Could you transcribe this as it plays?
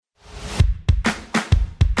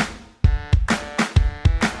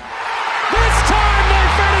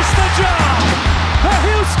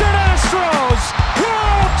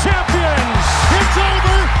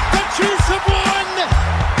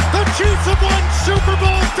Chiefs have won Super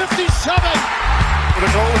Bowl 57. The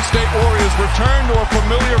Golden State Warriors return to a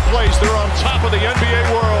familiar place. They're on top of the NBA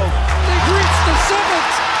world. They've reached the summit,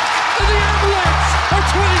 and the Avalanche are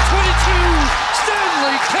 2022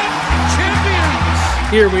 Stanley Cup champions.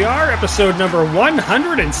 Here we are, episode number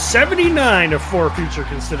 179 of For Future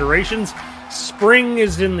Considerations. Spring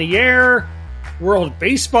is in the air. World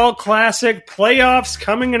Baseball Classic, playoffs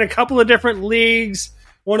coming in a couple of different leagues.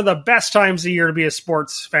 One of the best times of year to be a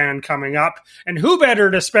sports fan coming up. And who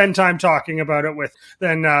better to spend time talking about it with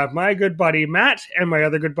than my good buddy Matt and my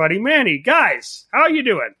other good buddy Manny. Guys, how you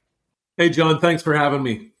doing? Hey, John, thanks for having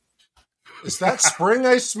me. Is that spring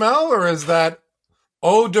I smell, or is that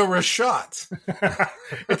eau de Rachat?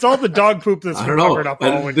 It's all the dog poop that's been covered up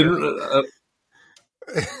all winter.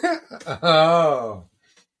 Oh.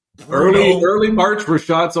 Early March,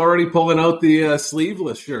 Rachat's already pulling out the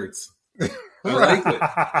sleeveless shirts. I like it.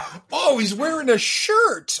 Oh, he's wearing a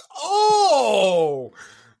shirt. Oh,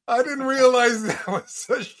 I didn't realize that was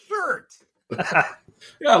a shirt.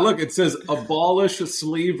 Yeah, look, it says abolish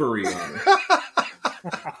slavery on it.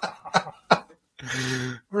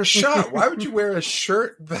 Rachat, why would you wear a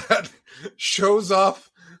shirt that shows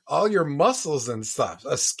off all your muscles and stuff?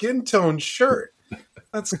 A skin tone shirt.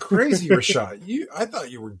 That's crazy, Rachat. I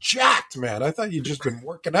thought you were jacked, man. I thought you'd just been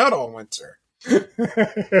working out all winter.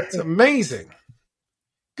 It's amazing.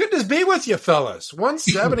 Good to be with you, fellas.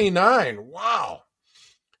 179. Wow.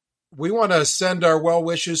 We want to send our well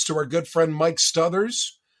wishes to our good friend Mike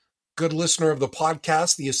Stothers, good listener of the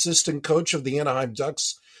podcast, the assistant coach of the Anaheim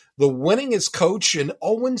Ducks, the winningest coach in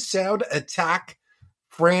Owen Sound attack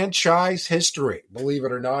franchise history. Believe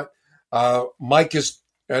it or not, Mike has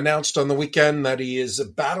announced on the weekend that he is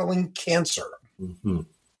battling cancer,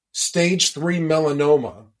 stage 3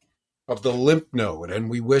 melanoma of the lymph node, and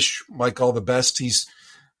we wish Mike all the best. He's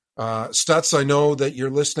Stutz, I know that you're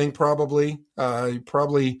listening probably. You're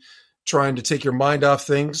probably trying to take your mind off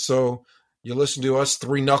things, so you listen to us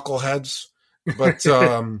three knuckleheads. But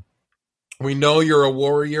we know you're a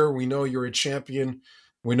warrior. We know you're a champion.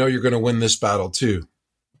 We know you're going to win this battle too.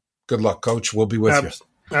 Good luck, Coach. We'll be with you.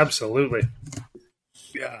 Absolutely.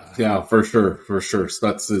 Yeah, for sure.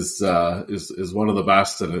 Stutz is one of the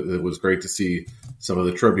best, and it was great to see some of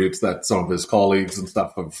the tributes that some of his colleagues and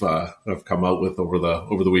stuff have come out with over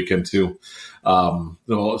the weekend too.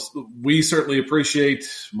 We certainly appreciate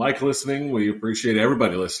Mike listening. We appreciate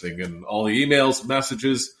everybody listening, and all the emails,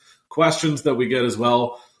 messages, questions that we get as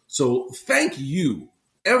well. So thank you,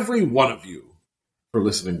 every one of you, for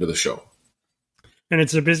listening to the show. And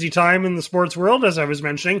it's a busy time in the sports world, as I was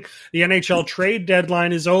mentioning. The NHL trade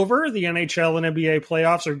deadline is over. The NHL and NBA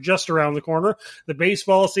playoffs are just around the corner. The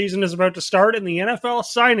baseball season is about to start, and the NFL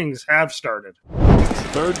signings have started.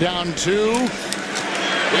 Third down 2. It's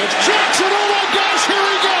Jackson. Oh my gosh, here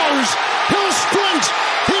he goes. He'll sprint.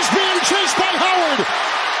 He's being chased by Howard.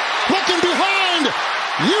 Looking behind.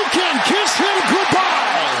 You can kiss him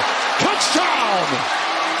goodbye. Touchdown.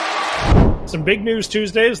 Some big news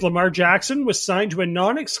Tuesday is Lamar Jackson was signed to a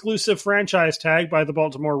non-exclusive franchise tag by the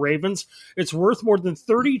Baltimore Ravens. It's worth more than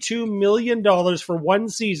 $32 million for one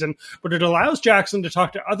season, but it allows Jackson to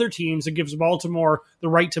talk to other teams and gives Baltimore the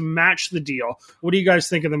right to match the deal. What do you guys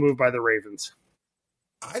think of the move by the Ravens?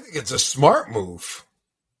 I think it's a smart move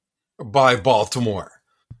by Baltimore.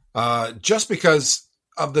 Just because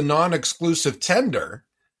of the non-exclusive tender,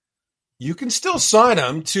 you can still sign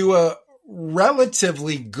him to a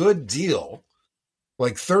relatively good deal.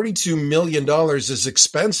 Like $32 million is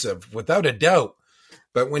expensive, without a doubt.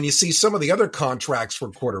 But when you see some of the other contracts for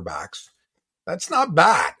quarterbacks, that's not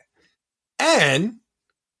bad. And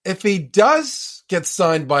if he does get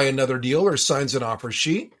signed by another deal or signs an offer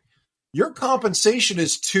sheet, your compensation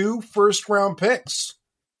is 2 first-round picks.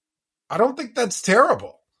 I don't think that's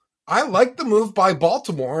terrible. I like the move by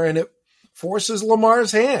Baltimore, and it forces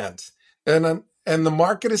Lamar's hand. And the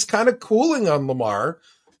market is kind of cooling on Lamar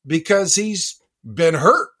because he's been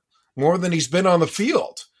hurt more than he's been on the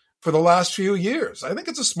field for the last few years. I think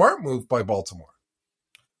it's a smart move by Baltimore.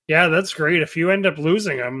 Yeah, that's great. If you end up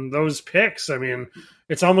losing them, those picks, I mean,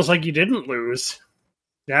 it's almost like you didn't lose.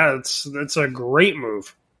 Yeah, it's a great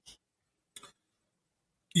move.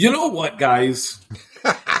 You know what, guys?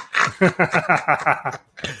 I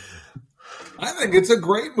think it's a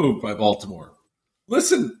great move by Baltimore.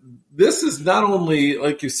 Listen, this is not only,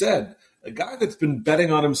 like you said, a guy that's been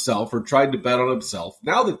betting on himself or tried to bet on himself.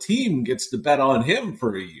 Now the team gets to bet on him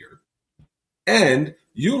for a year. And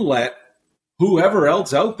you let whoever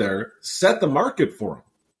else out there set the market for him.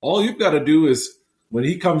 All you've got to do is, when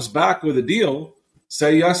he comes back with a deal,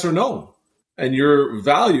 say yes or no. And your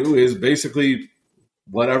value is basically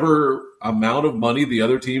whatever amount of money the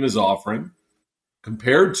other team is offering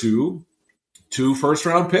compared to 2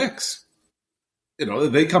 first-round picks.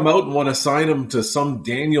 They come out and want to sign him to some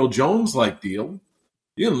Daniel Jones-like deal.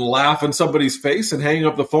 You can laugh in somebody's face and hang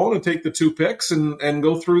up the phone and take the 2 picks and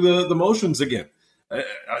go through the motions again.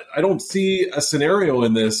 I don't see a scenario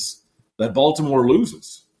in this that Baltimore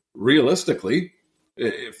loses. Realistically,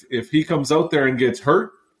 if he comes out there and gets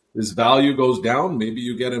hurt, his value goes down. Maybe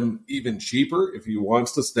you get him even cheaper if he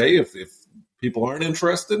wants to stay, if people aren't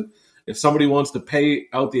interested. If somebody wants to pay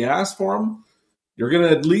out the ass for him, you're going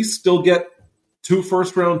to at least still get 2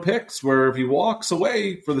 first-round picks, where if he walks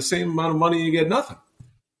away for the same amount of money, you get nothing.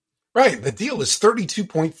 Right. The deal is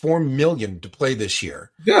 $32.4 million to play this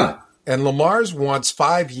year. Yeah. And Lamar's wants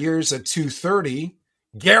 5 years at $230,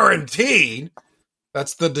 guaranteed.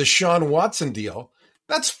 That's the Deshaun Watson deal.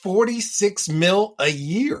 That's $46 million a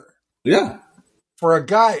year. Yeah. For a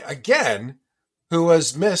guy, again, who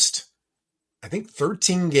has missed, I think,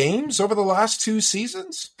 13 games over the last 2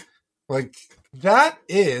 seasons. Like, that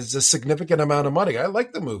is a significant amount of money. I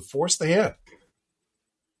like the move. Force the hand.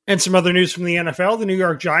 And some other news from the NFL. The New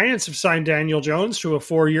York Giants have signed Daniel Jones to a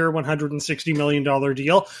 4-year, $160 million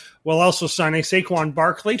deal. We'll also sign a Saquon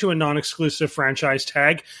Barkley to a non-exclusive franchise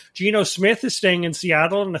tag. Geno Smith is staying in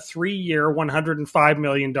Seattle in a 3-year, $105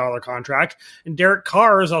 million contract. And Derek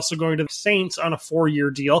Carr is also going to the Saints on a 4-year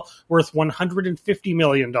deal worth $150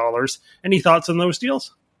 million. Any thoughts on those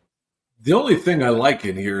deals? The only thing I like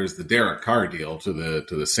in here is the Derek Carr deal to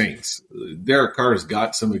the Saints. Derek Carr's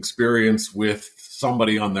got some experience with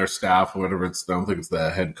somebody on their staff, whatever I don't think it's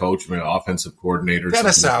the head coach, maybe offensive coordinator.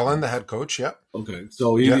 Dennis Allen, the head coach, yeah. Okay,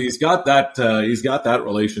 so he's got that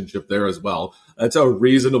relationship there as well. That's a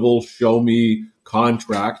reasonable show me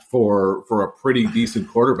contract for a pretty decent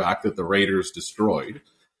quarterback that the Raiders destroyed.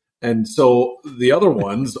 And so the other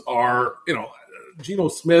ones are, Geno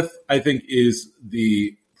Smith, I think, is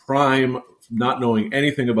the prime, not knowing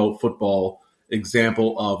anything about football,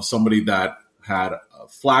 example of somebody that had a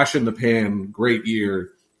flash in the pan, great year,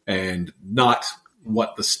 and not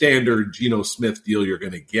what the standard Geno Smith deal you're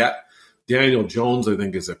going to get. Daniel Jones, I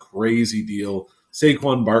think, is a crazy deal.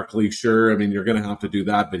 Saquon Barkley, sure, I mean, you're going to have to do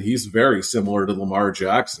that, but he's very similar to Lamar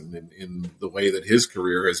Jackson in the way that his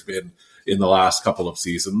career has been in the last couple of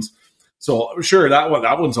seasons. So, sure, that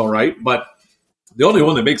one's all right, but the only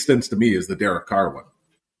one that makes sense to me is the Derek Carr one.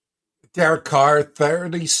 Derek Carr,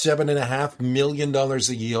 $37.5 million a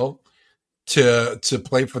year to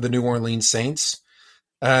play for the New Orleans Saints.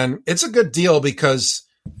 And it's a good deal because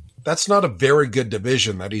that's not a very good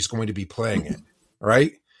division that he's going to be playing in,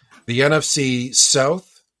 right? The NFC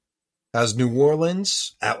South has New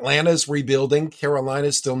Orleans. Atlanta's rebuilding.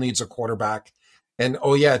 Carolina still needs a quarterback. And,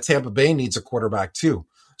 Tampa Bay needs a quarterback too.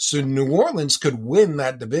 So New Orleans could win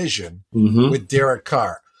that division with Derek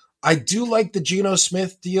Carr. I do like the Geno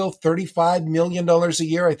Smith deal, $35 million a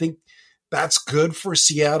year. I think that's good for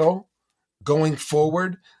Seattle going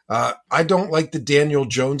forward. I don't like the Daniel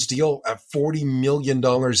Jones deal at $40 million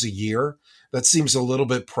a year. That seems a little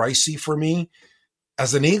bit pricey for me.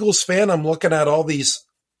 As an Eagles fan, I'm looking at all these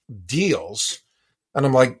deals, and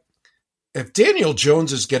I'm like, if Daniel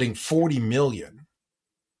Jones is getting $40 million,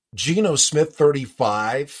 Geno Smith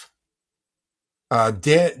 $35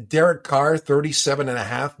 million, Derek Carr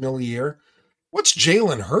 $37.5 million a year. What's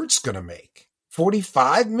Jalen Hurts going to make?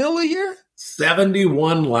 $45 million a year?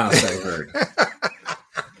 71 last I heard.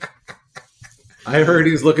 I heard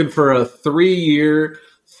he's looking for a 3-year,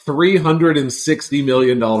 $360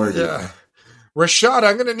 million deal. Yeah. Rashad,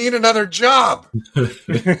 I'm going to need another job. I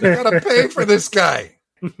got to pay for this guy.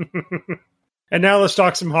 And now let's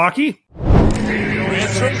talk some hockey.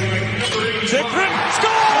 Chychrun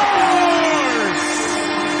scores!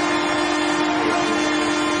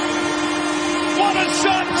 What a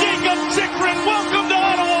shot, Jacob Chychrun. Welcome to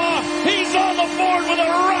Ottawa. He's on the board with a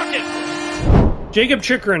rocket. Jacob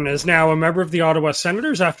Chychrun is now a member of the Ottawa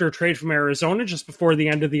Senators after a trade from Arizona just before the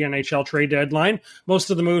end of the NHL trade deadline. Most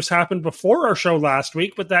of the moves happened before our show last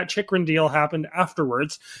week, but that Chychrun deal happened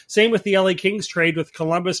afterwards. Same with the LA Kings trade with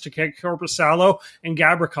Columbus to get Korpisalo and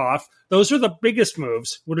Gavrikov. Those are the biggest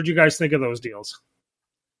moves. What did you guys think of those deals?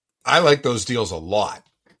 I like those deals a lot.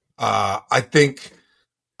 I think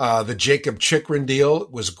the Jacob Chychrun deal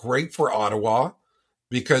was great for Ottawa,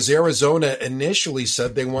 because Arizona initially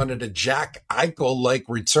said they wanted a Jack Eichel-like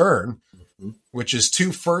return, which is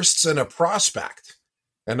 2 firsts and a prospect.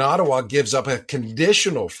 And Ottawa gives up a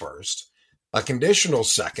conditional first, a conditional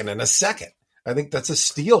second, and a second. I think that's a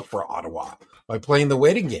steal for Ottawa by playing the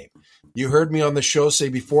waiting game. You heard me on the show say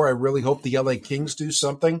before, I really hope the LA Kings do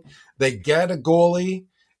something. They get a goalie,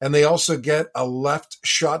 And they also get a left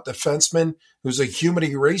shot defenseman who's a human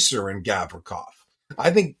eraser in Gavrikov. I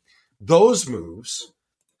think those moves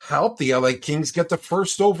help the LA Kings get the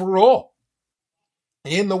first overall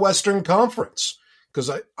in the Western Conference, because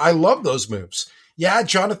I love those moves. Yeah,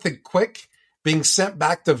 Jonathan Quick being sent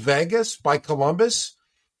back to Vegas by Columbus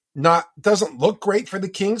doesn't look great for the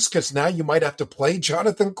Kings, because now you might have to play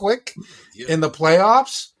Jonathan Quick in the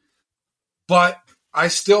playoffs. But I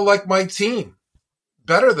still like my team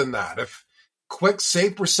better than that. If Quick's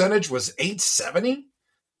save percentage was .870,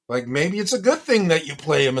 like maybe it's a good thing that you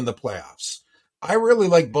play him in the playoffs. I really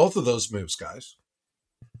like both of those moves, guys.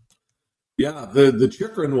 Yeah, the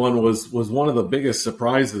Chychrun one was one of the biggest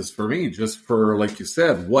surprises for me, just for, like you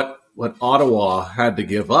said, what Ottawa had to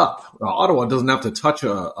give up. Ottawa doesn't have to touch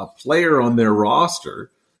a player on their roster,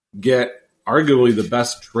 get arguably the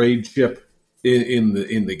best trade chip in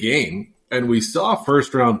the game, and we saw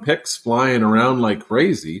first round picks flying around like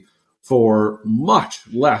crazy for much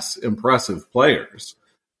less impressive players.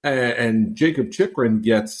 And Jakob Chychrun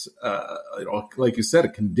gets, like you said, a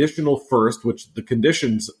conditional first, which the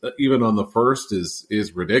conditions even on the first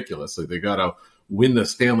is ridiculous. Like they got to win the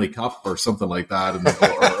Stanley Cup or something like that, and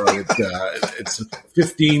it's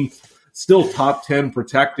 15th, still top 10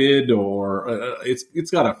 protected, or it's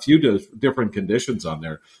got a few different conditions on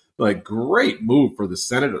there. Like, great move for the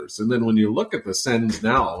Senators. And then when you look at the Sens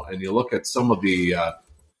now, and you look at some of the,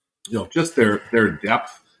 just their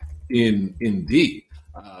depth in D.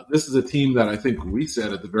 This is a team that I think we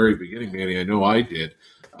said at the very beginning, Manny, I know I did,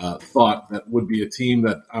 thought that would be a team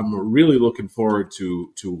that I'm really looking forward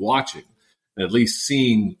to watching, and at least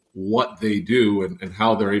seeing what they do and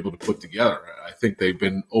how they're able to put together. I think they've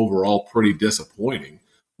been overall pretty disappointing,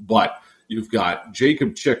 but you've got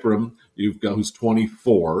Jakob Chychrun, who's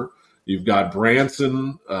 24, you've got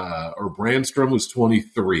Brandstrom, who's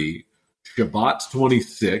 23, Chabot's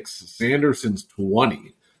 26, Sanderson's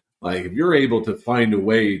 20. Like, if you're able to find a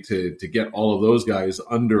way to get all of those guys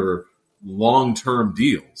under long-term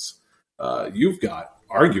deals, you've got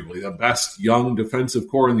arguably the best young defensive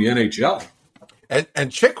core in the NHL.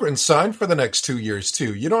 And Chychrun signed for the next 2 years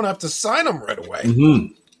too. You don't have to sign him right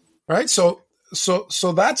away, right? So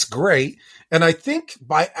that's great. And I think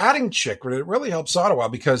by adding Chychrun, it really helps Ottawa,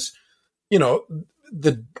 because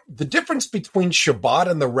the difference between Chabot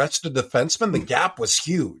and the rest of the defensemen, the gap was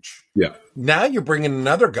huge. Yeah. Now you're bringing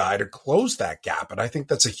another guy to close that gap, and I think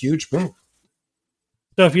that's a huge move.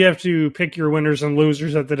 So if you have to pick your winners and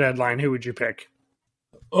losers at the deadline, who would you pick?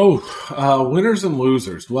 Winners and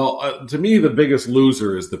losers. Well, to me, the biggest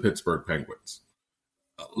loser is the Pittsburgh Penguins.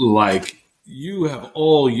 Like, you have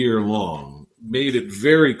all year long made it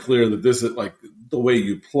very clear that this is like the way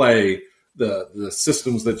you play, the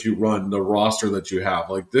systems that you run, the roster that you have.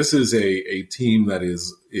 Like, this is a team that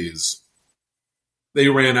is they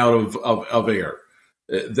ran out of air.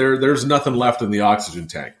 There's nothing left in the oxygen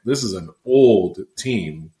tank. This is an old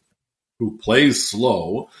team who plays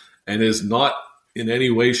slow and is not in any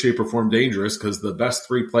way, shape, or form dangerous, because the best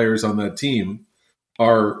three players on that team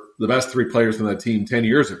are the best three players on that team 10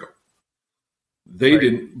 years ago. They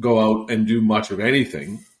didn't go out and do much of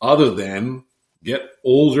anything other than get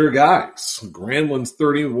older guys. Granlund's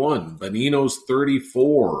 31, Bonino's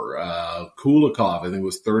 34, Kulikov, I think,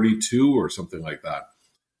 was 32 or something like that.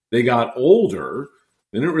 They got older.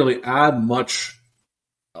 They didn't really add much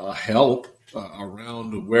help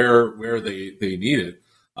around where they needed.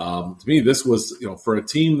 To me, this was, for a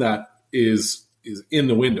team that is in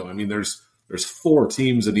the window. I mean, there's 4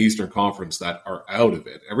 teams in the Eastern Conference that are out of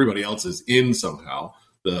it. Everybody else is in somehow.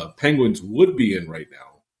 The Penguins would be in right now.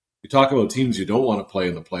 You talk about teams you don't want to play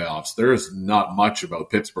in the playoffs. There's not much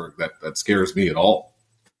about Pittsburgh that scares me at all.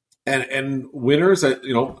 And winners, I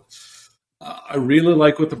really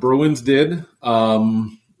like what the Bruins did,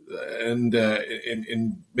 and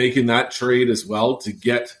in making that trade as well to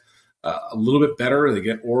get a little bit better. They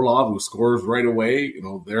get Orlov, who scores right away.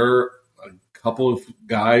 They're a couple of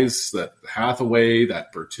guys, that Hathaway,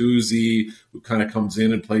 that Bertuzzi, who kind of comes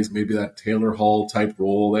in and plays maybe that Taylor Hall type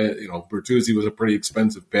role. Bertuzzi was a pretty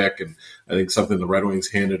expensive pick, and I think something the Red Wings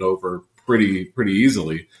handed over pretty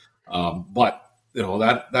easily. But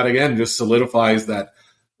that again just solidifies that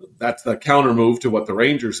that's the counter move to what the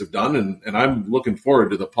Rangers have done, and I'm looking forward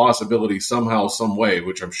to the possibility somehow, some way,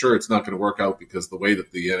 which I'm sure it's not going to work out because the way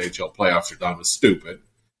that the NHL playoffs are done was stupid,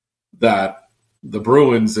 that the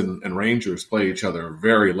Bruins and Rangers play each other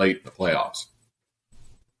very late in the playoffs.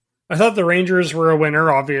 I thought the Rangers were a winner,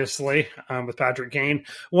 obviously, with Patrick Kane.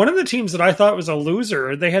 One of the teams that I thought was a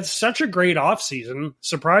loser, they had such a great offseason,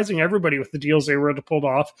 surprising everybody with the deals they were able to pull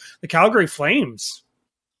off. The Calgary Flames.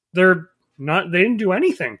 They didn't do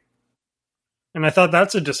anything. And I thought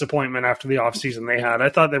that's a disappointment after the offseason they had. I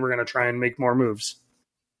thought they were going to try and make more moves.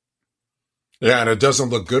 Yeah, and it doesn't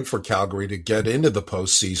look good for Calgary to get into the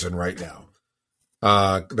postseason right now.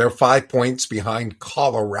 They're 5 points behind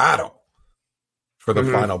Colorado for the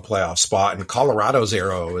final playoff spot, and Colorado's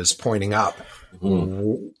arrow is pointing up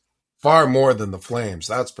far more than the Flames,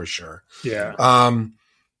 that's for sure. Yeah.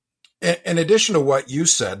 In addition to what you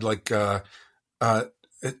said,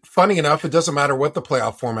 funny enough, it doesn't matter what the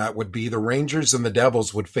playoff format would be. The Rangers and the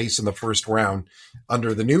Devils would face in the first round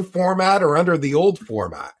under the new format or under the old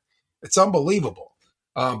format. It's unbelievable.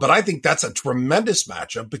 But I think that's a tremendous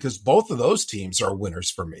matchup because both of those teams are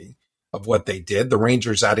winners for me of what they did. The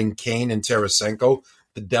Rangers adding Kane and Tarasenko,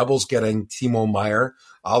 the Devils getting Timo Meier.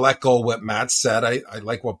 I'll echo what Matt said. I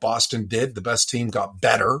like what Boston did. The best team got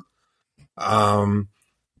better.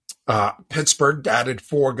 Pittsburgh added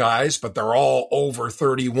 4 guys, but they're all over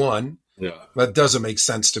 31. Yeah. That doesn't make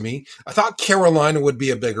sense to me. I thought Carolina would be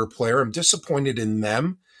a bigger player. I'm disappointed in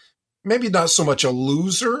them. Maybe not so much a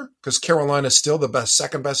loser because Carolina's still the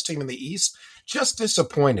second best team in the East. Just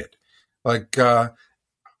disappointed. I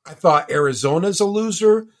thought Arizona's a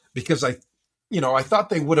loser because I thought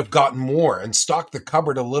they would have gotten more and stocked the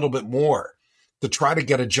cupboard a little bit more to try to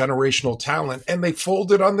get a generational talent, and they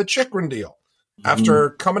folded on the Chychrun deal after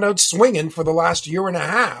coming out swinging for the last year and a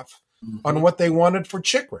half on what they wanted for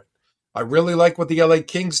Chychrun. I really like what the LA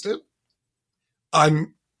Kings did.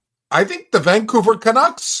 I think the Vancouver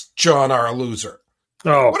Canucks, John, are a loser.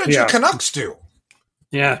 Oh, what did your Canucks do?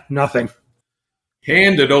 Yeah, nothing.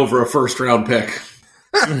 Handed over a first-round pick.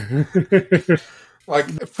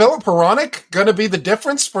 Philip Hronek going to be the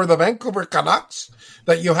difference for the Vancouver Canucks?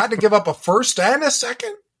 That you had to give up a first and a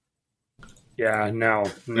second? Yeah, no.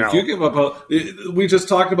 If you give up we just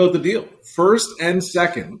talked about the deal. First and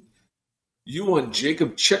second, you want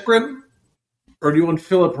Jacob Chychrun or do you want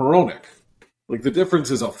Philip Hronek? The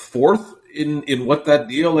difference is a fourth in what that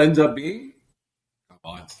deal ends up being? Come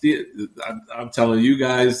on. I'm telling you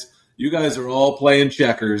guys are all playing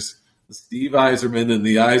checkers. Steve Yzerman and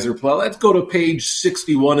the Yzer plan. Let's go to page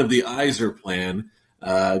 61 of the Yzer plan.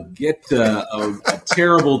 Get a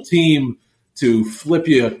terrible team to flip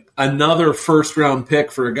you another first-round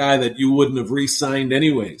pick for a guy that you wouldn't have re-signed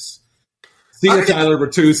anyways. See ya, Tyler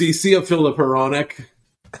Bertuzzi. See ya, Philip Hronek.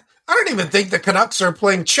 I don't even think the Canucks are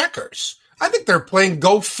playing checkers. I think they're playing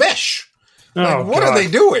Go Fish. What are they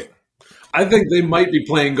doing? I think they might be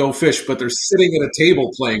playing Go Fish, but they're sitting at a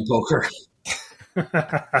table playing poker.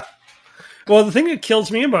 Well, the thing that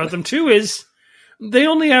kills me about them, too, is they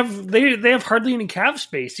have hardly any cap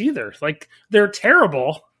space either. They're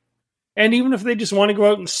terrible. And even if they just want to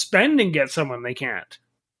go out and spend and get someone, they can't.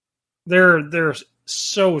 They're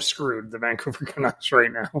so screwed, the Vancouver Canucks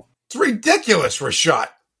right now. It's ridiculous, Rashad.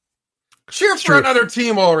 Cheer for another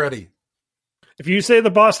team already. If you say the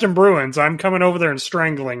Boston Bruins, I'm coming over there and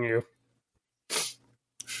strangling you.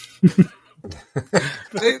 They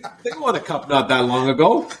won a cup not that long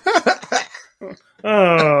ago.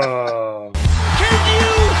 Oh. Can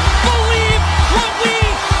you believe what we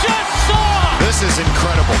just saw? This is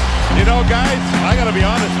incredible. You know, guys, I got to be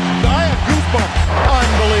honest. I have goosebumps.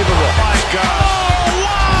 Unbelievable. My God. Oh,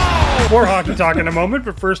 wow! More hockey talk in a moment,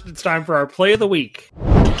 but first it's time for our play of the week.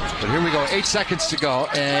 But here we go. 8 seconds to go.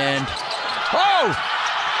 And,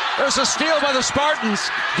 there's a steal by the Spartans.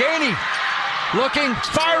 Gainey looking,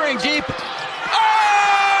 firing deep.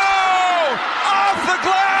 Oh! Off the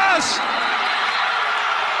glass!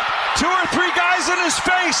 2 or 3 guys in his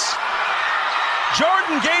face.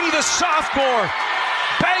 Jordan Gainey, the sophomore,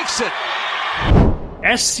 banks it.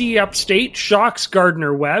 SC Upstate shocks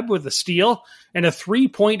Gardner Webb with a steal and a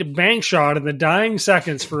 3-point bank shot in the dying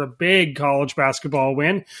seconds for a big college basketball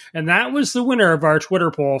win. And that was the winner of our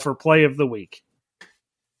Twitter poll for Play of the Week.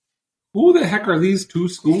 Who the heck are these two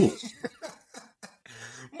schools?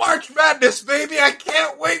 March Madness, baby. I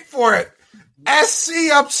can't wait for it.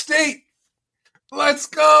 SC Upstate. Let's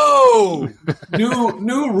go.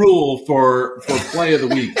 New rule for Play of the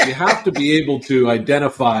Week. You have to be able to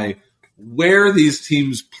identify where these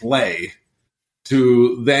teams play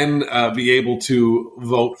to then be able to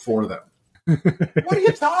vote for them. What are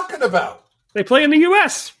you talking about? They play in the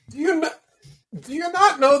U.S. Do you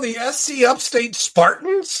not know the SC Upstate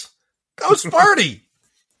Spartans? Go Sparty!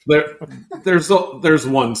 There's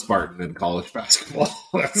one Spartan in college basketball.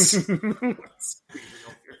 SC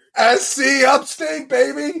Upstate,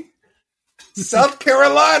 baby! South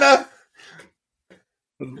Carolina!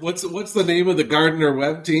 What's the name of the Gardner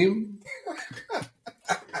Webb team?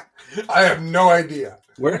 I have no idea.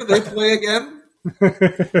 Where do they play again?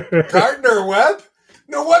 Gardner Webb?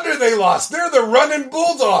 No wonder they lost. They're the running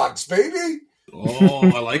Bulldogs, baby.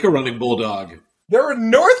 Oh, I like a running Bulldog. They're in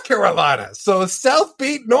North Carolina, so South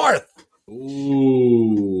beat North.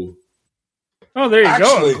 Ooh. Oh, there you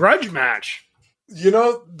Actually- go. A grudge match. You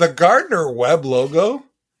know, the Gardner-Webb logo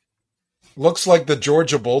looks like the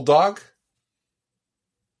Georgia Bulldog.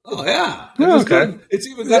 Oh, yeah. Oh, It's okay. good. It's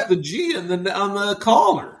even got the G on the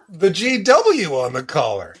collar. The GW on the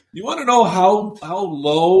collar. You want to know how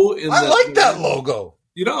low in I like that logo.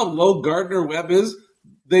 You know how low Gardner-Webb is?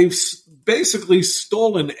 They've basically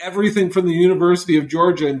stolen everything from the University of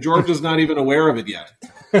Georgia, and Georgia's not even aware of it yet.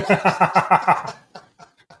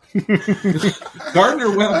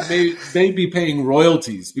 Gardner-Webb may be paying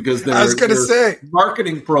royalties because I was gonna say.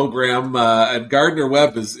 marketing program at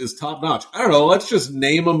Gardner-Webb is top notch. I don't know. Let's just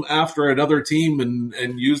name them after another team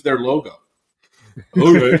and use their logo.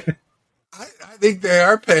 All right. I think they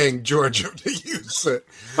are paying Georgia to use it.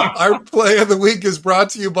 Our play of the week is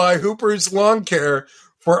brought to you by Hooper's Lawn Care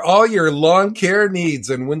for all your lawn care needs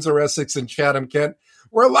in Windsor, Essex, and Chatham, Kent.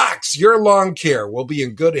 Relax, your lawn care will be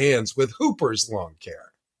in good hands with Hooper's Lawn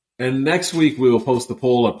Care. And next week, we will post the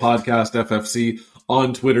poll at Podcast FFC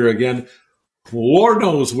on Twitter again. Lord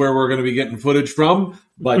knows where we're going to be getting footage from,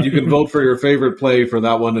 but you can vote for your favorite play for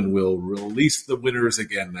that one, and we'll release the winners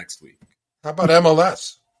again next week. How about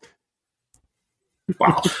MLS?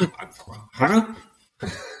 Wow. Huh?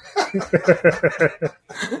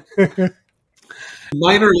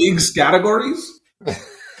 Minor leagues categories?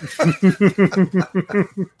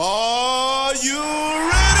 Are you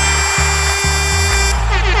ready?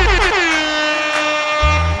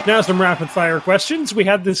 Now some rapid-fire questions. We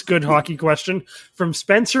had this good hockey question from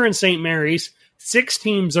Spencer in St. Mary's. 6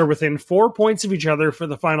 teams are within 4 points of each other for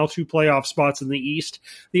the final 2 playoff spots in the East.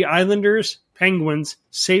 The Islanders, Penguins,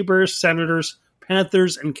 Sabres, Senators,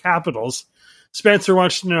 Panthers, and Capitals. Spencer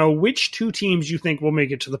wants to know which 2 teams you think will make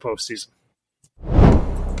it to the postseason.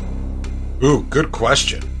 Ooh, good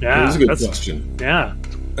question. Yeah, That's a good question. Yeah.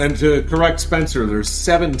 And to correct Spencer, there's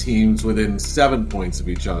 7 teams within 7 points of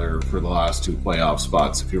each other for the last 2 playoff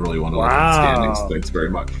spots, if you really want to look at the standings. Thanks very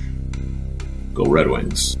much. Go Red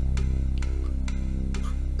Wings.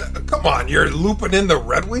 Come on, you're looping in the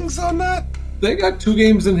Red Wings on that? They got 2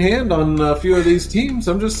 games in hand on a few of these teams,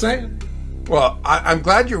 I'm just saying. Well, I'm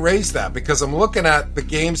glad you raised that because I'm looking at the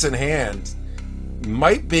games in hand.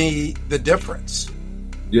 Might be the difference.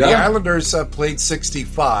 Yeah. The Islanders have played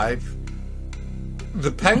 65.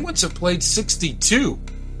 The Penguins have played 62.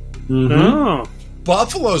 Mm-hmm. Oh.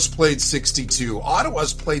 Buffalo's played 62.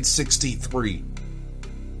 Ottawa's played 63.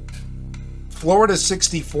 Florida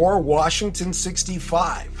 64. Washington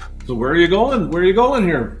 65. So where are you going? Where are you going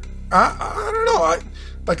here? I don't know. I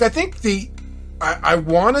think I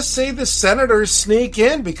want to say the Senators sneak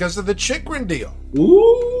in because of the Chychrun deal.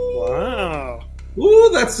 Ooh. Wow. Ooh,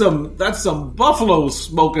 that's some Buffalo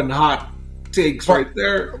smoking hot takes right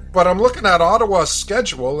there. But I'm looking at Ottawa's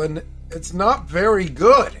schedule, and it's not very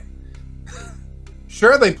good.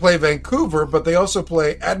 Sure, they play Vancouver, but they also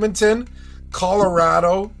play Edmonton,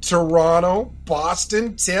 Colorado, Toronto,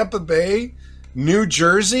 Boston, Tampa Bay, New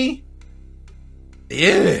Jersey.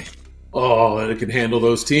 Yeah. Oh, and it can handle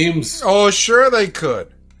those teams. Oh, sure they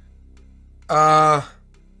could.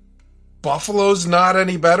 Buffalo's not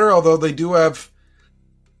any better, although they do have...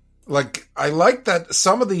 I like that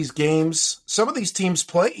some of these games, some of these teams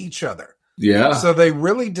play each other. Yeah. So they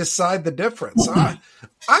really decide the difference. I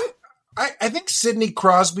think Sidney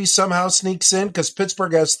Crosby somehow sneaks in because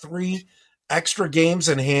Pittsburgh has 3 extra games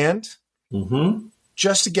in hand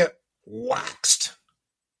just to get waxed.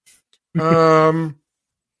 Okay,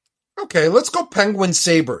 let's go Penguins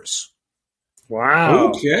Sabres. Wow.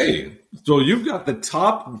 Okay. So you've got the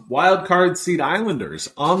top wild card seed Islanders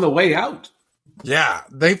on the way out. Yeah,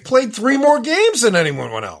 they've played 3 more games than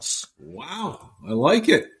anyone else. Wow. I like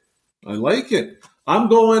it. I'm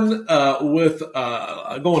going with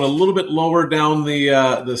going a little bit lower down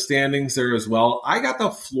the standings there as well. I got the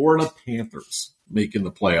Florida Panthers making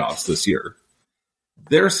the playoffs this year.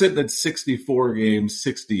 They're sitting at 64 games,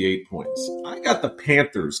 68 points. I got the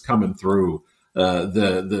Panthers coming through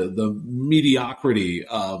the mediocrity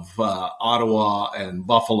of Ottawa and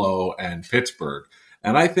Buffalo and Pittsburgh.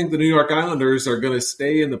 And I think the New York Islanders are going to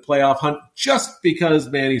stay in the playoff hunt just because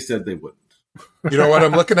Manny said they wouldn't. You know what?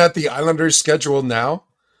 I'm looking at the Islanders' schedule now.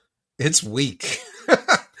 It's weak.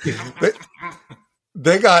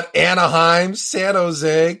 They got Anaheim, San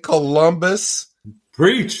Jose, Columbus.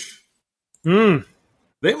 Preach.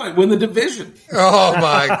 They might win the division. Oh,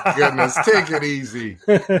 my goodness. Take it easy.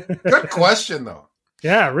 Good question, though.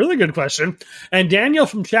 Yeah, really good question. And Daniel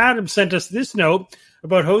from Chatham sent us this note.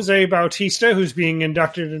 about Jose Bautista, who's being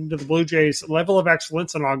inducted into the Blue Jays Level of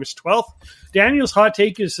Excellence on August 12th. Daniel's hot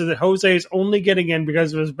take is that Jose is only getting in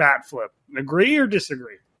because of his bat flip. Agree or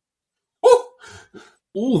disagree?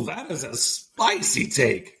 Ooh, that is a spicy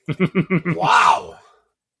take. Wow.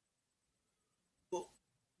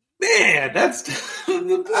 Man, that's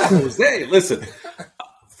Jose. Listen,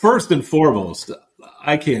 first and foremost,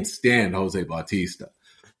 I can't stand Jose Bautista.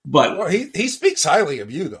 But Well, he speaks highly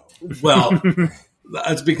of you, though. well,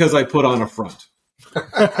 that's because I put on a front.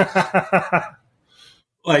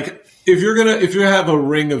 Like if you have a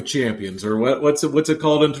ring of champions or what's it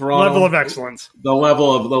called in Toronto? Level of excellence. The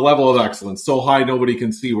level of excellence, so high nobody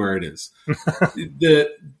can see where it is.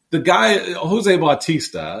 the guy Jose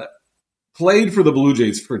Bautista played for the Blue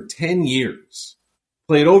Jays for 10 years,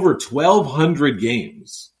 played over 1,200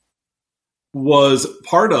 games, was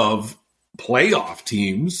part of playoff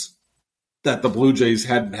teams that the Blue Jays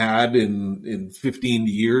hadn't had in 15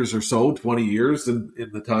 years or so, 20 years in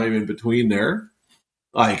the time in between there.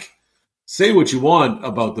 Like, say what you want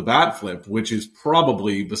about the bat flip, which is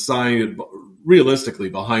probably realistically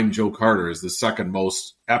behind Joe Carter is the second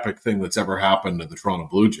most epic thing that's ever happened to the Toronto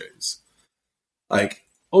Blue Jays. Like,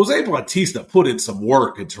 Jose Bautista put in some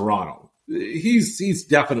work in Toronto. He's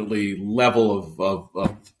definitely level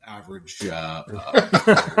of average.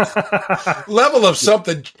 Level of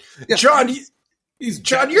something. Yeah. John, He's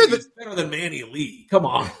you're better than Manny Lee. Come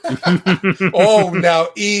on. Oh, now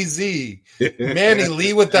easy. Manny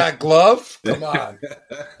Lee with that glove? Come on.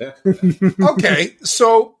 Okay,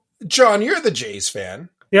 so, John, you're the Jays fan.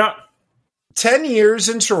 Yeah. 10 years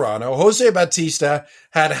in Toronto, Jose Bautista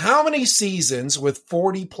had how many seasons with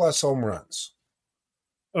 40-plus home runs?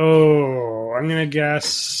 Oh, I'm going to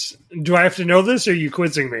guess. Do I have to know this or are you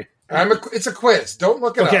quizzing me? It's a quiz. Don't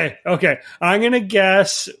look it up. Okay. I'm going to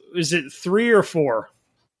guess, is it 3 or 4?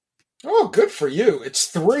 Oh, good for you. It's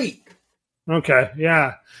 3. Okay,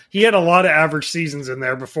 yeah. He had a lot of average seasons in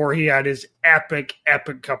there before he had his epic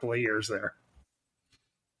couple of years there.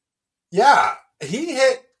 Yeah, he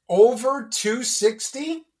hit over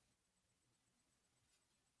 260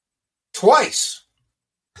 twice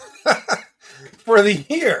for the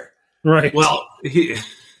year. Right. Well, he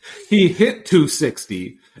hit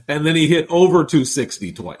 260, and then he hit over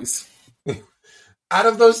 260 twice. Out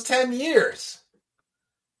of those 10 years.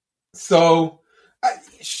 So,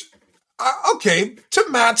 okay, to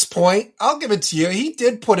Matt's point, I'll give it to you. He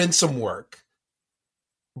did put in some work.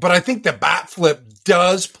 But I think the bat flip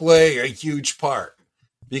does play a huge part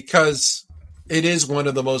because it is one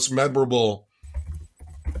of the most memorable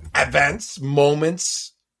events,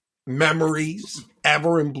 moments, memories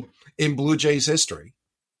ever in Blue Jays history.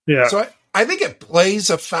 Yeah. So I think it plays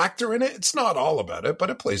a factor in it. It's not all about it, but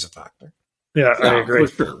it plays a factor. Yeah, I agree.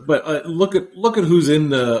 For sure. But look at who's in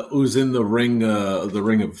the ring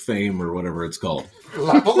of fame or whatever it's called.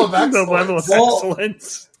 Level of excellence. The level of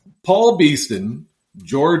excellence. Paul Beeston,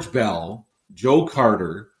 George Bell, Joe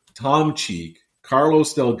Carter, Tom Cheek,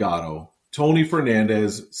 Carlos Delgado, Tony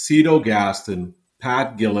Fernandez, Cito Gaston,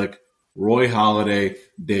 Pat Gillick, Roy Halladay,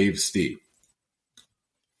 Dave Stee.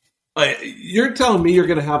 You're telling me you're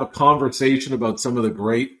going to have a conversation about some of the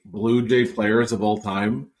great Blue Jay players of all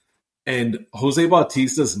time, and Jose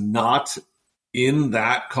Bautista's not in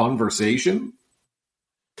that conversation?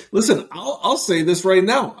 Listen, I'll say this right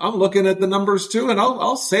now. I'm looking at the numbers too, and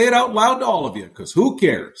I'll say it out loud to all of you, because who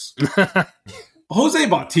cares? Jose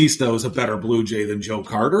Bautista was a better Blue Jay than Joe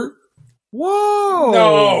Carter. Whoa!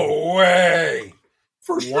 No way!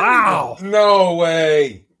 For sure. Wow! No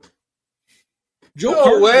way!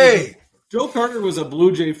 Joe Carter was a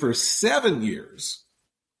Blue Jay for 7 years.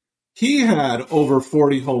 He had over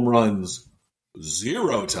 40 home runs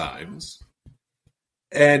 0 times.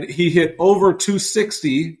 And he hit over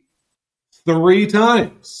 260 3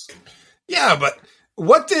 times. Yeah, but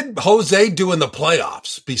what did Jose do in the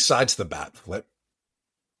playoffs besides the bat flip?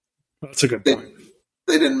 That's a good point.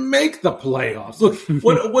 They didn't make the playoffs. Look,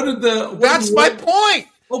 what did the... That's my point.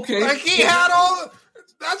 Okay. Like he had all...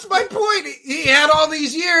 That's my point. He had all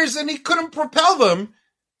these years and he couldn't propel them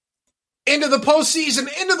into the postseason,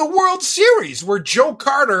 into the World Series, where Joe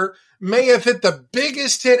Carter may have hit the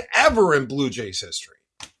biggest hit ever in Blue Jays history.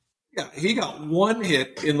 Yeah, he got 1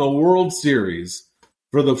 hit in the World Series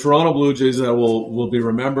for the Toronto Blue Jays that will be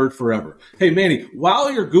remembered forever. Hey, Manny,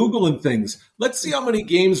 while you're Googling things, let's see how many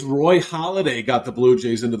games Roy Halladay got the Blue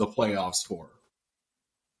Jays into the playoffs for.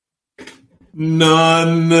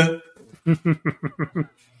 None. Hey,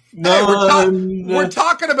 we're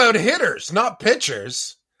talking about hitters, not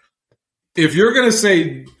pitchers. If you're going to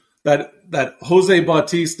say that Jose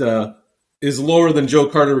Bautista is lower than Joe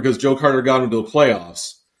Carter because Joe Carter got into the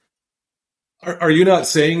playoffs, Are you not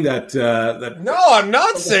saying that? No, I'm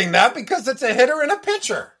not saying that because it's a hitter and a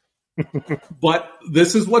pitcher. But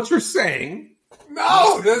this is what you're saying.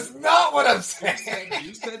 No, that's not what I'm saying.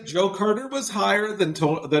 You said Joe Carter was higher than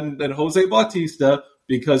Jose Bautista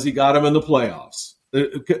because he got him in the playoffs.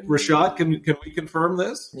 Rashad, can we confirm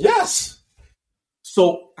this? Yes.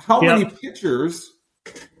 So how many pitchers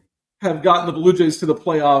have gotten the Blue Jays to the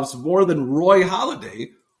playoffs more than Roy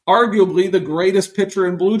Halladay, arguably the greatest pitcher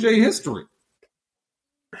in Blue Jay history?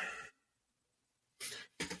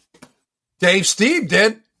 Dave Steve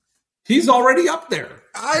did. He's already up there.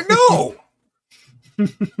 I know.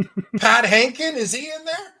 Pat Hankin, is he in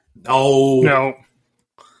there? No.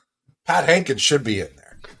 Pat Hankin should be in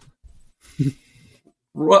there.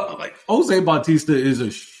 Like Jose Bautista is a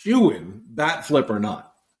shoo-in, bat flip or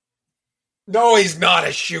not. No, he's not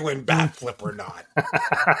a shoo-in, bat flip or not.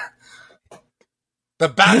 The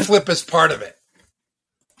bat flip is part of it.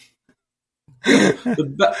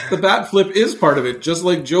 The bat flip is part of it, just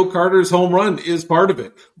like Joe Carter's home run is part of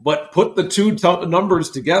it. But put the two numbers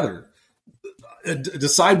together.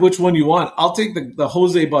 Decide which one you want. I'll take the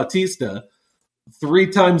Jose Bautista,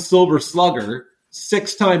 3-time Silver Slugger,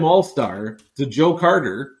 6-time All-Star to Joe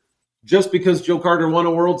Carter, just because Joe Carter won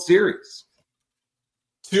a World Series.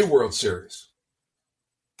 2 World Series.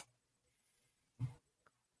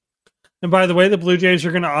 And by the way, the Blue Jays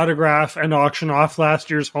are going to autograph and auction off last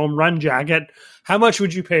year's home run jacket. How much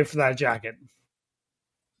would you pay for that jacket?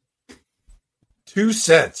 2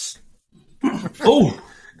 cents. Oh.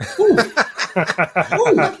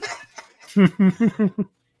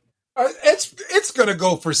 It's going to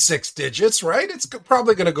go for 6 digits, right? It's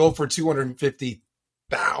probably going to go for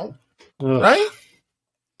 $250,000, right?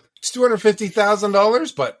 It's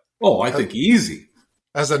 $250,000, but I think easy.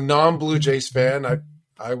 As a non-Blue Jays fan,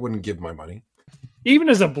 I wouldn't give my money. Even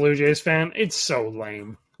as a Blue Jays fan, it's so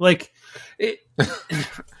lame. Like,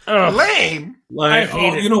 lame? I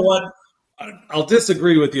hate it. You know what? I'll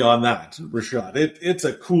disagree with you on that, Rashad. It's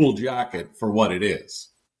a cool jacket for what it is.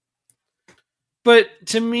 But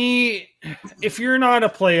to me, if you're not a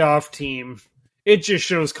playoff team, it just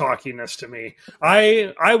shows cockiness to me.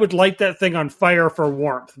 I would light that thing on fire for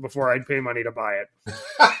warmth before I'd pay money to buy it.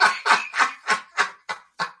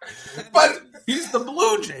 But he's the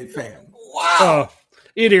Blue Jay fan. Wow.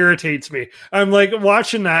 It irritates me. I'm like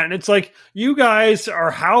watching that, and it's like, you guys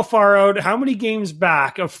are how far out, how many games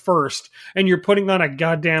back of first, and you're putting on a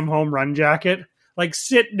goddamn home run jacket? Like,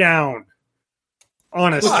 sit down.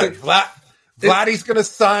 Honestly. Vladdy's going to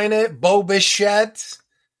sign it. Bo Bichette.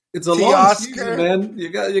 It's a long season, man. You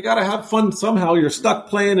got to have fun somehow. You're stuck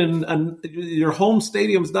playing, and your home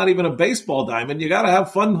stadium's not even a baseball diamond. You got to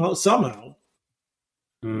have fun somehow.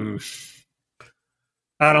 I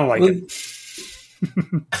don't like it.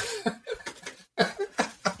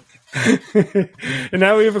 And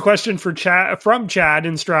now we have a question for from Chad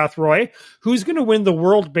in Strathroy. Who's going to win the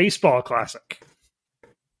World Baseball Classic?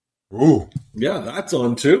 Ooh. Yeah, that's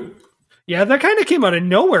on too. Yeah, that kind of came out of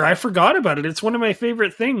nowhere. I forgot about it. It's one of my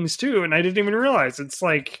favorite things too, and I didn't even realize. It's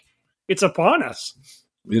like, it's upon us.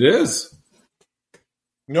 It is.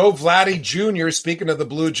 No Vladdy Jr., speaking of the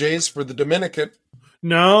Blue Jays, for the Dominican.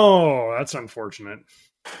 No, that's unfortunate.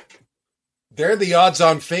 They're the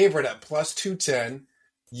odds-on favorite at plus 210,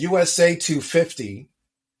 USA 250.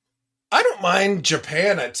 I don't mind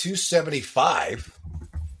Japan at 275.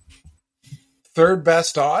 Third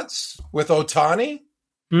best odds with Ohtani.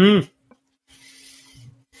 You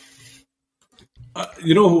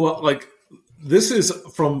know who? Like, this is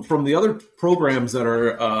from the other programs that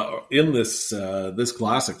are in this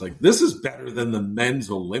classic. Like, this is better than the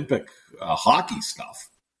men's Olympic hockey stuff.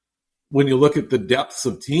 When you look at the depths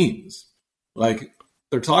of teams. Like,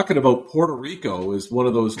 they're talking about Puerto Rico is one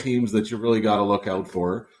of those teams that you really got to look out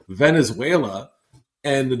for. Venezuela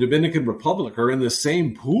and the Dominican Republic are in the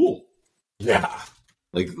same pool. Yeah.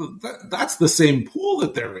 Like, that's the same pool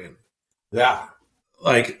that they're in. Yeah.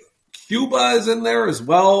 Like, Cuba is in there as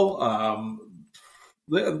well.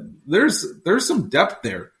 There's some depth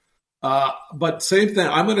there. But same thing,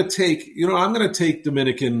 I'm going to take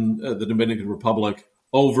the Dominican Republic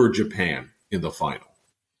over Japan in the final.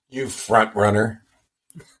 You front runner.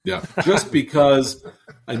 Yeah, just because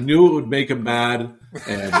I knew it would make him mad,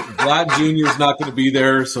 and Vlad Jr. is not going to be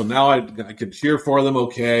there, so now I can cheer for them.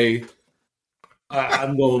 Okay,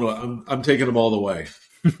 I'm taking them all the way.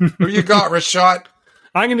 Who you got, Rashad?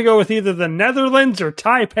 I'm going to go with either the Netherlands or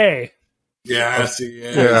Taipei. Yes, he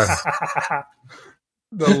is. Yeah.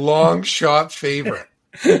 The long shot favorite.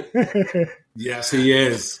 Yes, he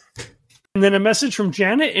is. And then a message from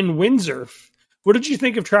Janet in Windsor. What did you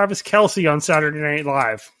think of Travis Kelce on Saturday Night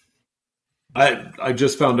Live? I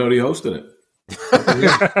just found out he hosted it.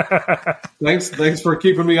 Thanks for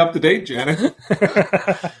keeping me up to date, Janet.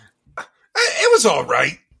 It was all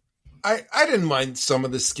right. I didn't mind some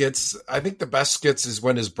of the skits. I think the best skits is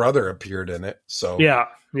when his brother appeared in it. So yeah,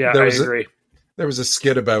 I agree. There was a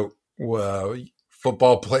skit about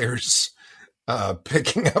football players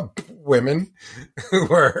picking up women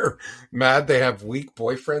who are mad they have weak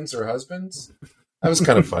boyfriends or husbands. That was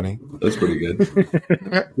kind of funny. That's pretty good.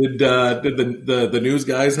 Did the news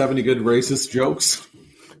guys have any good racist jokes?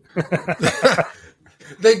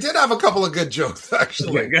 They did have a couple of good jokes,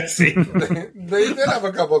 actually. I see. They did have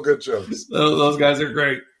a couple of good jokes. Those guys are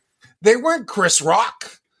great. They weren't Chris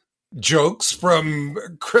Rock jokes from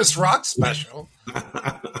Chris Rock's special.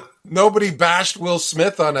 Nobody bashed Will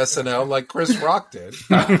Smith on SNL like Chris Rock did.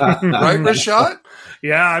 Right, Rashad?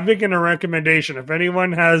 Yeah, I'm making a recommendation. If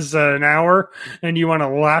anyone has an hour and you want to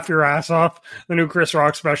laugh your ass off, the new Chris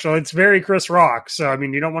Rock special, it's very Chris Rock. So, I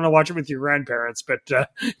mean, you don't want to watch it with your grandparents, but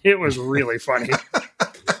it was really funny.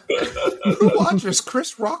 Who watches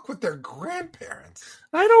Chris Rock with their grandparents?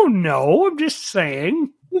 I don't know. I'm just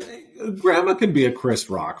saying. Grandma can be a Chris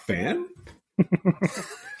Rock fan.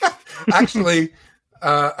 Actually,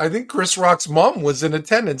 I think Chris Rock's mom was in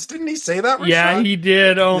attendance. Didn't he say that, Rashad? Yeah, he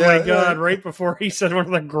did. Oh, Yeah, my yeah. God. Right before he said one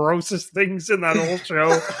of the grossest things in that whole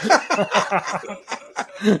show.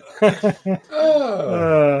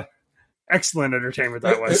 Excellent entertainment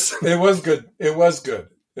that was. It was good. It was good.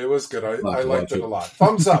 It was good. I liked it a lot.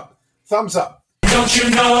 Thumbs up. Thumbs up. Don't you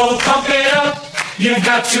know, pump it up. You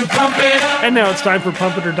got to pump it up. And now it's time for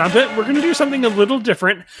Pump It or Dump It. We're going to do something a little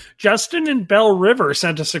different. Justin and Bell River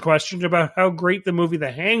sent us a question about how great the movie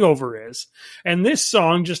The Hangover is. And this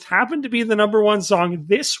song just happened to be the number one song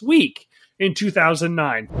this week in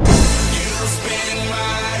 2009.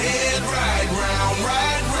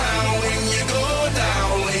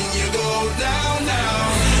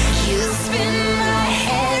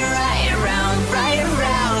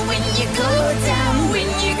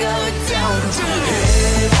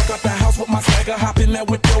 Hop in that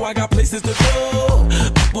window, I got places to go.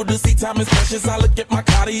 People to see, time is precious. I look at my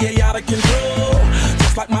Cartier out of control.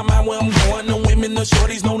 Just like my mind where I'm going. The women, the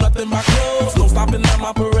shorties know nothing but clothes. No stopping at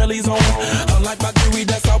my Pirelli's on. Unlike my Guri,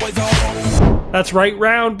 that's always on. That's Right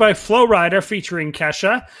Round by Flo Rida featuring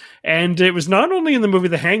Kesha. And it was not only in the movie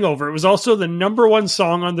The Hangover, it was also the number one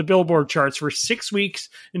song on the Billboard charts for 6 weeks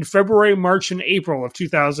in February, March, and April of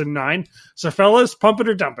 2009. So fellas, pump it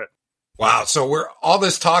or dump it. Wow. So all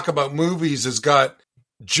this talk about movies has got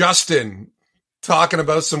Justin talking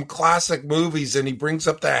about some classic movies, and he brings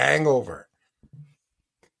up The Hangover.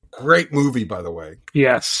 Great movie, by the way.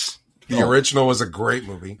 Yes. The original was a great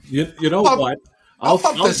movie. You know what? I'll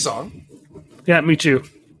pump this song. Yeah, me too.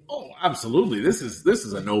 Oh, absolutely. This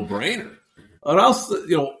is a no-brainer. And also,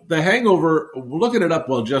 The Hangover, looking it up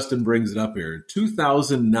while Justin brings it up here,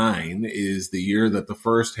 2009 is the year that the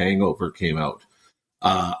first Hangover came out.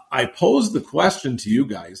 I posed the question to you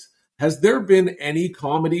guys. Has there been any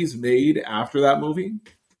comedies made after that movie?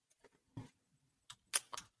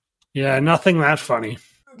 Yeah, nothing that funny.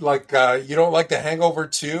 Like, you don't like The Hangover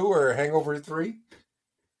 2 or Hangover 3?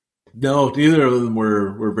 No, neither of them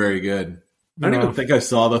were very good. I don't even think I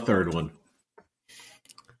saw the third one.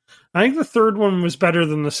 I think the third one was better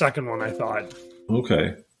than the second one, I thought.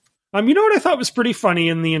 Okay. You know what I thought was pretty funny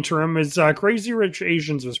in the interim is Crazy Rich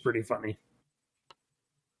Asians was pretty funny.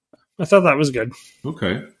 I thought that was good.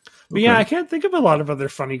 Okay. But yeah, I can't think of a lot of other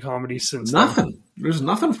funny comedies since Nothing. then. There's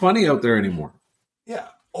nothing funny out there anymore. Yeah.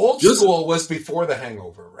 Old School was before The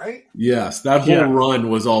Hangover, right? Yes, that whole run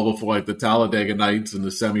was all before, like the Talladega Nights and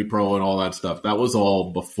the Semi-Pro and all that stuff. That was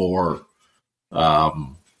all before. I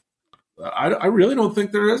really don't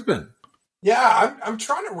think there has been. Yeah, I'm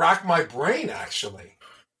trying to rack my brain, actually.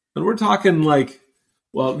 And we're talking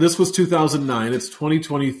this was 2009. It's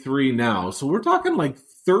 2023 now. So we're talking like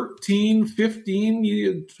 13,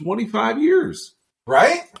 15, 25 years.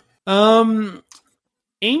 Right?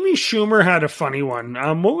 Amy Schumer had a funny one.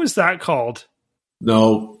 What was that called?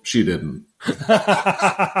 No, she didn't.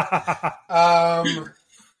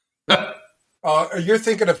 You're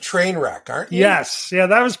thinking of Trainwreck, aren't you? Yes. Yeah,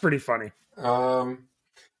 that was pretty funny.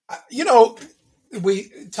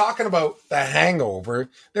 We talking about The Hangover.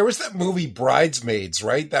 There was that movie Bridesmaids,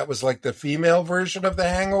 right? That was like the female version of The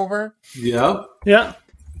Hangover. Yeah. Yeah.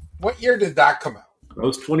 What year did that come out? That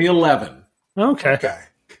was 2011. Okay.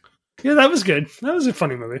 Yeah, that was good. That was a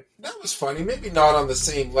funny movie. That was funny. Maybe not on the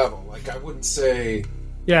same level. Like, I wouldn't say...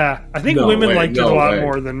 Yeah, I think women liked it a lot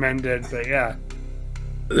more than men did, but yeah.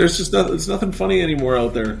 There's just nothing funny anymore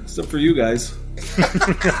out there, except for you guys.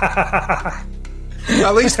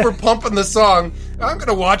 At least we're pumping the song. I'm going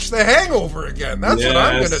to watch The Hangover again. That's what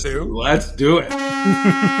I'm going to do. Let's do it.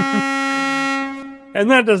 And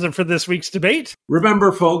that does it for this week's debate.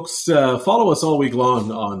 Remember, folks, follow us all week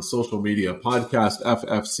long on social media, Podcast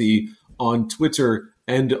FFC on Twitter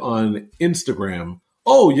and on Instagram.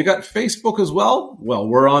 Oh, you got Facebook as well? Well,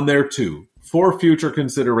 we're on there too. For Future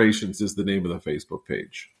Considerations is the name of the Facebook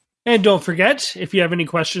page. And don't forget, if you have any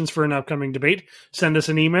questions for an upcoming debate, send us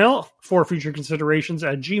an email,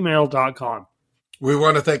 forfutureconsiderations@gmail.com. We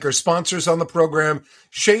want to thank our sponsors on the program,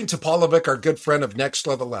 Shane Topolovic, our good friend of Next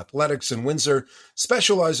Level Athletics in Windsor,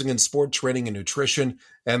 specializing in sport training and nutrition,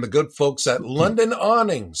 and the good folks at London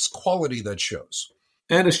Awnings, quality that shows.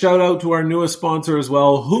 And a shout out to our newest sponsor as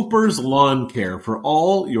well, Hooper's Lawn Care, for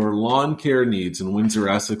all your lawn care needs in Windsor,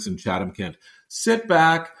 Essex, and Chatham-Kent. Sit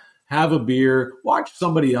back, have a beer, watch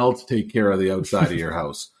somebody else take care of the outside of your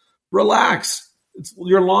house. Relax.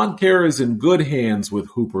 Your lawn care is in good hands with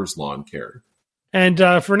Hooper's Lawn Care. And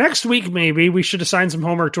for next week, maybe, we should assign some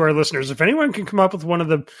homework to our listeners. If anyone can come up with one of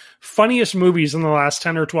the funniest movies in the last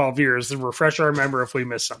 10 or 12 years, then refresh our memory if we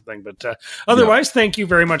missed something. But otherwise, Thank you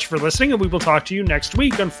very much for listening, and we will talk to you next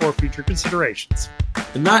week on For Future Considerations.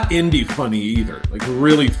 And not indie funny either, like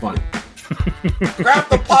really funny. Grab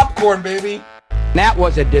the popcorn, baby. That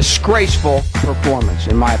was a disgraceful performance,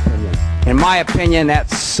 in my opinion. In my opinion, that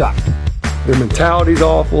sucked. Their mentality's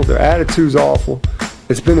awful. Their attitude's awful.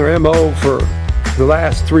 It's been their MO for the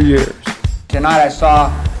last 3 years. Tonight I saw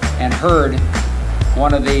and heard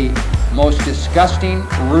one of the most disgusting,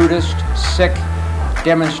 rudest, sick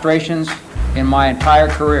demonstrations in my entire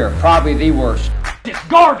career. Probably the worst. It's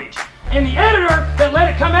garbage. And the editor that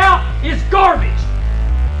let it come out is garbage.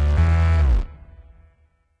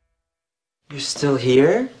 You're still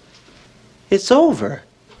here? It's over.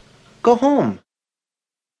 Go home.